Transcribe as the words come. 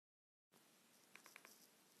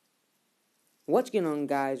What's going on,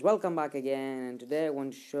 guys? Welcome back again, and today I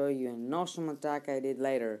want to show you an awesome attack I did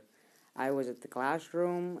later. I was at the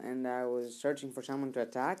classroom and I was searching for someone to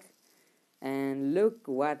attack, and look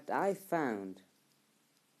what I found.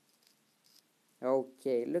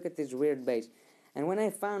 Okay, look at this weird base. And when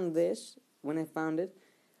I found it,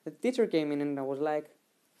 the teacher came in and I was like,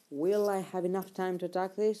 will I have enough time to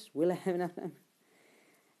attack this? Will I have enough time?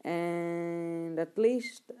 And at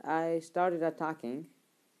least I started attacking.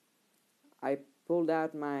 I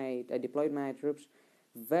deployed my troops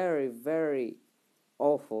very, very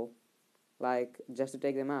awful, like just to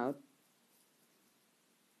take them out,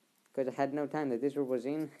 because I had no time. The teacher was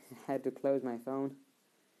in, I had to close my phone.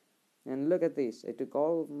 And look at this, I took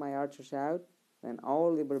all my archers out, and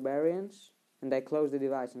all the barbarians, and I closed the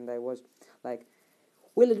device, and I was like,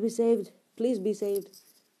 will it be saved? Please be saved.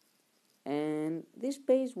 And this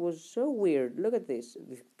base was so weird. Look at this.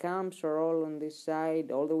 The camps are all on this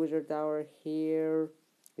side, all the wizard tower here,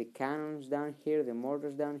 the cannons down here, the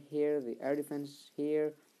mortars down here, the air defense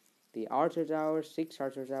here, the archer towers, 6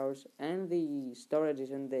 archer towers, and the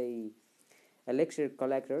storages and the elixir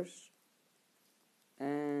collectors.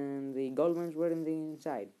 And the gold ones were in the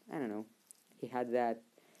inside. I don't know. He had that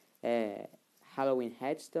Halloween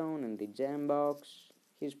headstone and the gem box.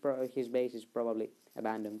 His base is probably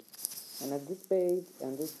abandoned. And at this stage,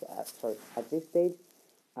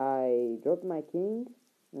 I dropped my king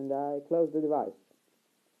and I closed the device.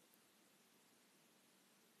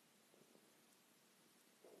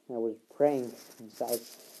 I was praying inside,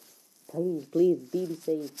 please, be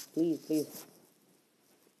safe, please.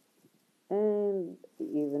 And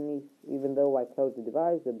even though I closed the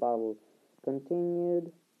device, the battle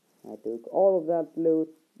continued. I took all of that loot.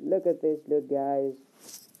 Look at this loot, guys.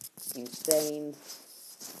 Insane.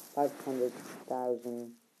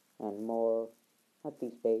 500,000 and more at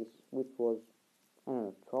this base, which was, I don't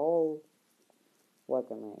know, troll.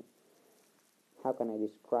 How can I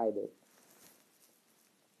describe it?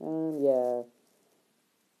 And yeah,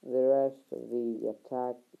 the rest of the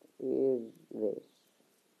attack is this.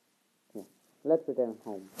 Yeah, let's return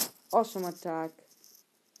home. Awesome attack.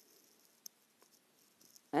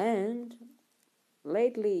 And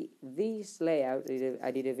lately, this layout,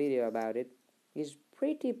 I did a video about it, is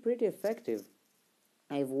pretty effective.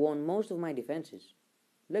 I've won most of my defenses.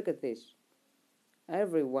 Look at this.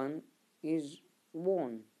 Everyone is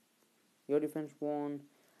won. Your defense won.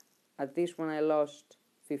 At this one I lost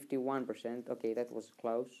 51%. Okay, that was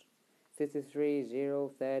close. 53,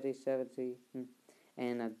 0, 30, 70.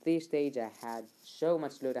 And at this stage I had so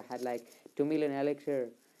much loot. I had like 2 million elixir.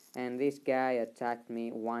 And this guy attacked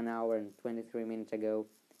me 1 hour and 23 minutes ago.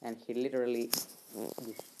 And he literally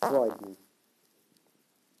destroyed me.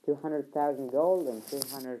 200,000 gold and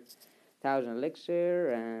 200,000 elixir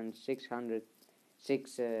and 600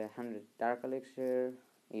 dark elixir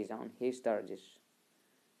is on his storages.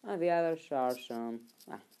 And the others are some...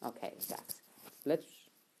 okay, attacks. Let's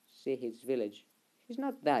see his village. He's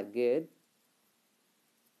not that good.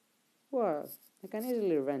 Well, I can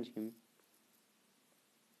easily revenge him.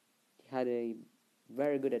 He had a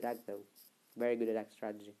very good attack though. Very good attack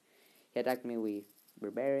strategy. He attacked me with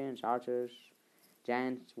barbarians, archers,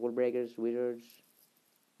 giants, wall breakers, wizards,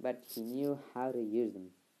 but he knew how to use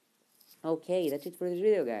them. Okay, that's it for this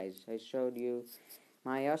video, guys. I showed you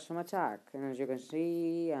my awesome attack, and as you can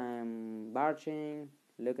see, I'm marching.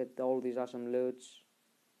 Look at all these awesome loots.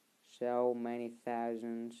 So many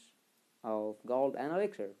thousands of gold and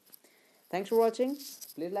elixir. Thanks for watching.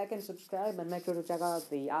 Please like and subscribe, and make sure to check out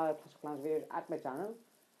the other Clash of Clans videos at my channel.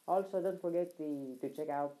 Also, don't forget to check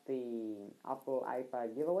out the Apple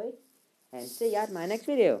iPad giveaway. And see you at my next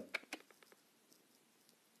video.